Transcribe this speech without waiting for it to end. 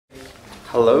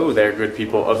Hello there, good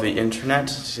people of the internet.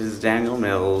 This is Daniel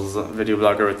Mills, video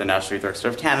blogger with the National Youth Orchestra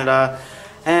of Canada,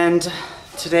 and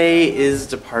today is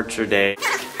departure day.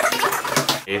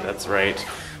 That's right,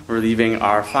 we're leaving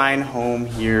our fine home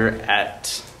here at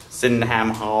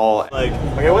Sydenham Hall at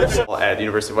the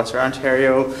University of Western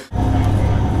Ontario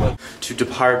to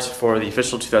depart for the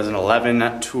official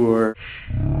 2011 tour.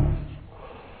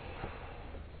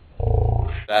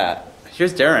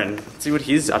 Here's Darren. Let's see what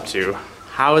he's up to.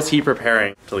 How is he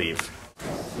preparing to leave?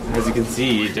 As you can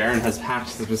see, Darren has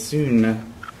packed the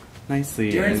bassoon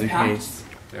nicely in the case.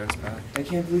 Darren's packed. I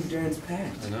can't believe Darren's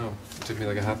packed. I know. It took me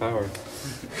like a half hour.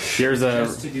 Here's a...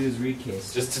 Just to do his reed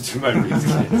case. Just to do my reed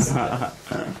case.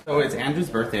 So it's Andrew's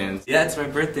birthday. Yeah, it's my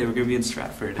birthday. We're going to be in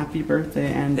Stratford. Happy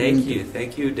birthday, Andrew.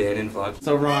 Thank you, Dan and Vlog.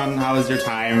 So Ron, how was your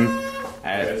time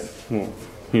at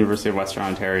University of Western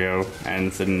Ontario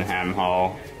and Sydenham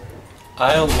Hall?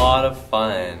 I had a lot of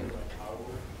fun.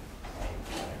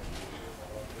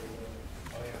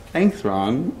 Thanks,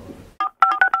 Ron.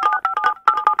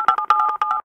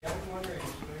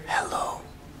 Hello.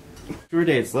 Tour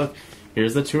dates, look,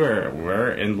 here's the tour.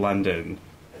 We're in London.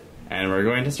 And we're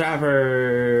going to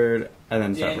Stratford. And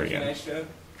then Stratford again.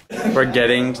 We're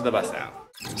getting to the bus now.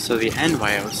 So the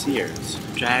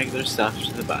NYOCers drag their stuff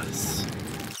to the bus.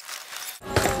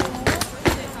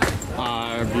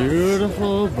 Our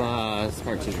beautiful bus,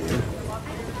 part 2.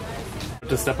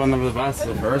 To step on the bus for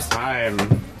the first time.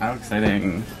 How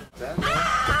exciting.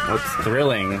 What's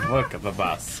thrilling? Look at the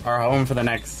bus. Our home for the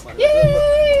next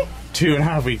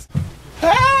 2.5 weeks.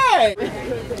 Hey!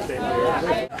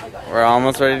 We're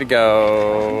almost ready to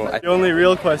go. The only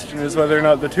real question is whether or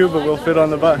not the tuba will fit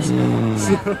on the bus.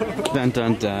 Dun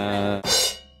dun dun.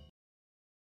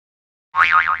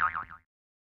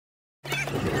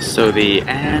 So the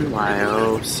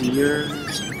NYOCers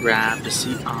grabbed a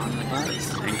seat on the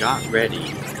bus and got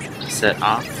ready to set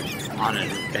off on an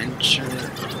adventure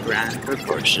of grand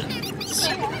proportions.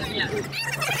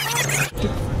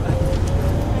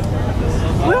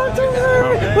 We're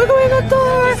outdoors! We're going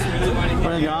outdoors!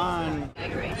 We're gone!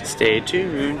 Stay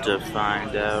tuned to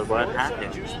find out what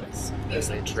happens as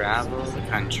they travel the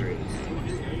country.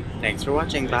 Thanks for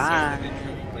watching, bye!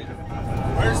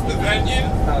 Where's the venue?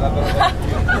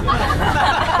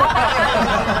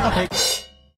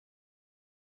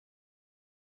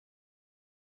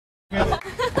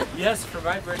 Yes, for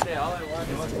my birthday, all I want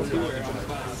is a tour.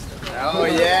 Oh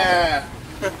yeah!